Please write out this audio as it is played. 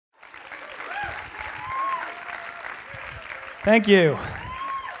Thank you.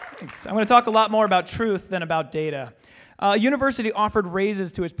 Thanks. I'm going to talk a lot more about truth than about data. A university offered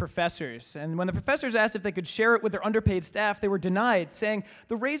raises to its professors, and when the professors asked if they could share it with their underpaid staff, they were denied, saying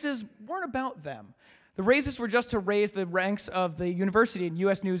the raises weren't about them. The raises were just to raise the ranks of the university in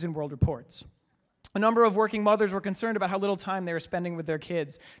U.S. News and World Reports. A number of working mothers were concerned about how little time they were spending with their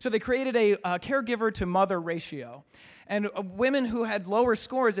kids, so they created a caregiver-to-mother ratio. And women who had lower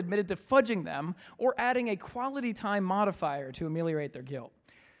scores admitted to fudging them or adding a quality time modifier to ameliorate their guilt.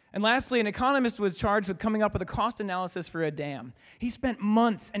 And lastly, an economist was charged with coming up with a cost analysis for a dam. He spent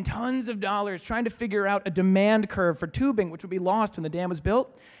months and tons of dollars trying to figure out a demand curve for tubing, which would be lost when the dam was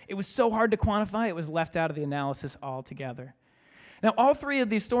built. It was so hard to quantify, it was left out of the analysis altogether. Now, all three of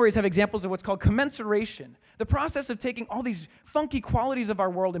these stories have examples of what's called commensuration, the process of taking all these funky qualities of our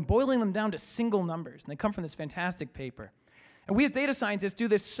world and boiling them down to single numbers. And they come from this fantastic paper. And we as data scientists do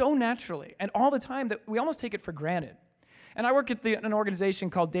this so naturally and all the time that we almost take it for granted. And I work at an organization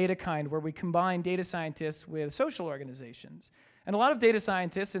called DataKind, where we combine data scientists with social organizations. And a lot of data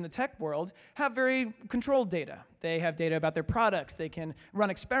scientists in the tech world have very controlled data. They have data about their products. They can run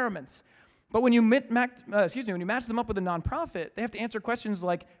experiments. But when you match them up with a nonprofit, they have to answer questions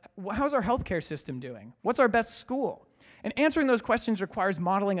like, how's our healthcare system doing? What's our best school? And answering those questions requires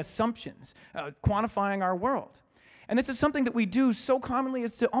modeling assumptions, quantifying our world. And this is something that we do so commonly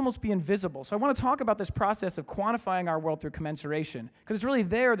as to almost be invisible. So I want to talk about this process of quantifying our world through commensuration, because it's really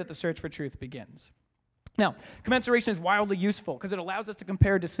there that the search for truth begins. Now, commensuration is wildly useful because it allows us to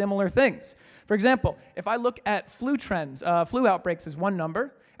compare dissimilar things. For example, if I look at flu trends, flu outbreaks is one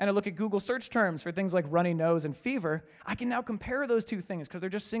number, and I look at Google search terms for things like runny nose and fever, I can now compare those two things because they're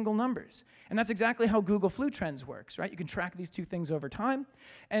just single numbers. And that's exactly how Google Flu Trends works, right? You can track these two things over time.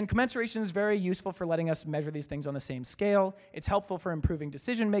 And commensuration is very useful for letting us measure these things on the same scale. It's helpful for improving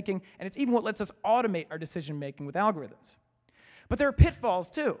decision making, and it's even what lets us automate our decision making with algorithms. But there are pitfalls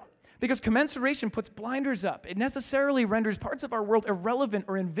too, because commensuration puts blinders up. It necessarily renders parts of our world irrelevant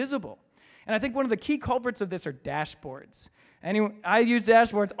or invisible. And I think one of the key culprits of this are dashboards. I use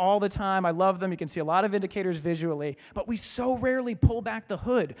dashboards all the time. I love them. You can see a lot of indicators visually, but we so rarely pull back the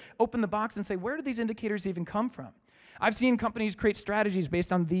hood, open the box, and say, where do these indicators even come from? I've seen companies create strategies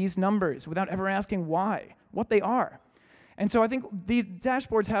based on these numbers without ever asking why, what they are. And so I think these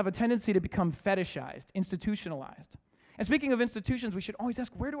dashboards have a tendency to become fetishized, institutionalized. And speaking of institutions, we should always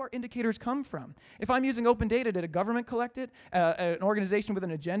ask, where do our indicators come from? If I'm using open data, did a government collect it, an organization with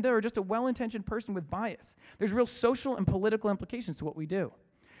an agenda, or just a well-intentioned person with bias? There's real social and political implications to what we do.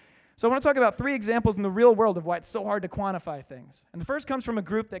 So I want to talk about 3 examples in the real world of why it's so hard to quantify things. And the first comes from a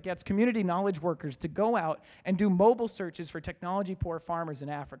group that gets community knowledge workers to go out and do mobile searches for technology-poor farmers in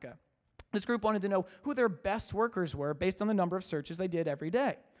Africa. This group wanted to know who their best workers were based on the number of searches they did every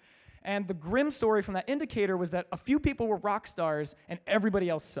day. And the grim story from that indicator was that a few people were rock stars and everybody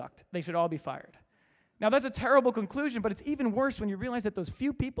else sucked. They should all be fired. Now that's a terrible conclusion, but it's even worse when you realize that those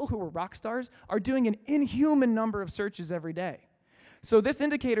few people who were rock stars are doing an inhuman number of searches every day. So this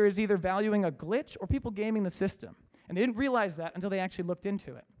indicator is either valuing a glitch or people gaming the system. And they didn't realize that until they actually looked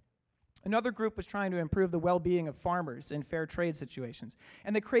into it. Another group was trying to improve the well-being of farmers in fair trade situations,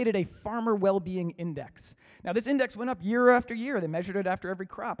 and they created a farmer well-being index. Now, this index went up year after year. They measured it after every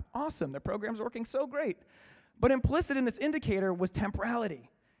crop. Awesome. Their program's working so great. But implicit in this indicator was temporality.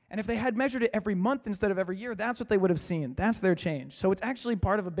 And if they had measured it every month instead of every year, that's what they would have seen. That's their change. So it's actually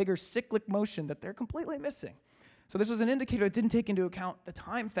part of a bigger cyclic motion that they're completely missing. So this was an indicator that didn't take into account the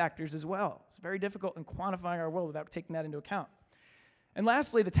time factors as well. It's very difficult in quantifying our world without taking that into account. And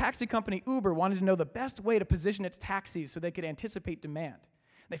lastly, the taxi company Uber wanted to know the best way to position its taxis so they could anticipate demand.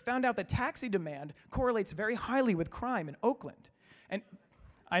 They found out that taxi demand correlates very highly with crime in Oakland. And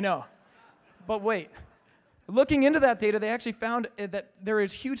I know, but wait. Looking into that data, they actually found that there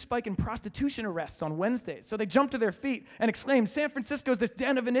is a huge spike in prostitution arrests on Wednesdays. So they jumped to their feet and exclaimed, San Francisco's this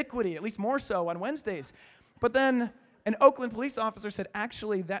den of iniquity, at least more so on Wednesdays. But then an Oakland police officer said,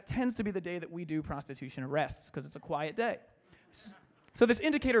 actually, that tends to be the day that we do prostitution arrests because it's a quiet day. So this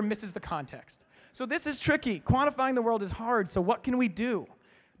indicator misses the context. So this is tricky. Quantifying the world is hard, so what can we do?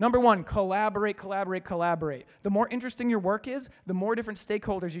 Number 1, collaborate, collaborate, collaborate. The more interesting your work is, the more different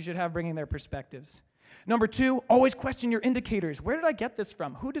stakeholders you should have bringing their perspectives. Number 2, always question your indicators. Where did I get this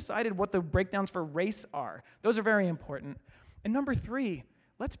from? Who decided what the breakdowns for race are? Those are very important. And number 3,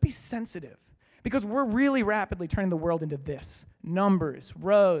 let's be sensitive, because we're really rapidly turning the world into this. Numbers,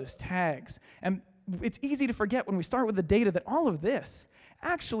 rows, tags, and it's easy to forget when we start with the data that all of this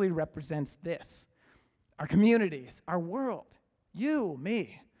actually represents this. Our communities, our world, you,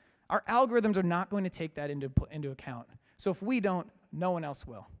 me. Our algorithms are not going to take that into account. So if we don't, no one else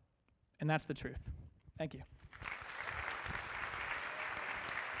will. And that's the truth. Thank you.